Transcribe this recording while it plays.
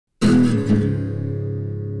I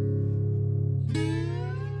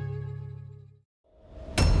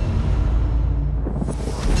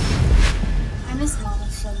miss Mama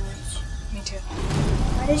so much. Me too.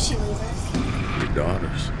 Why did she leave us? Your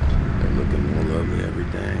daughters, they're looking more lovely every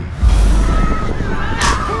day.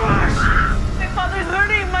 My father's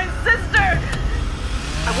hurting my sister!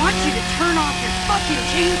 I want you to turn off your fucking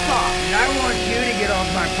chainsaw! And I want you to get off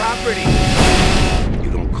my property.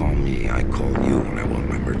 You don't call me, I call you when I want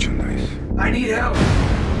my merchandise. I need help.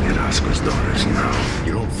 Get Oscar's daughters now.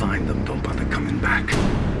 You don't find them, don't bother coming back.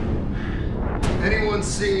 Anyone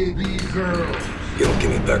seen these girls? You don't give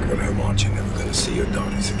me back what I want, you're never gonna see your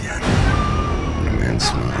daughters again. When a man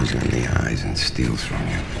smiles you in the eyes and steals from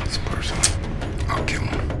you,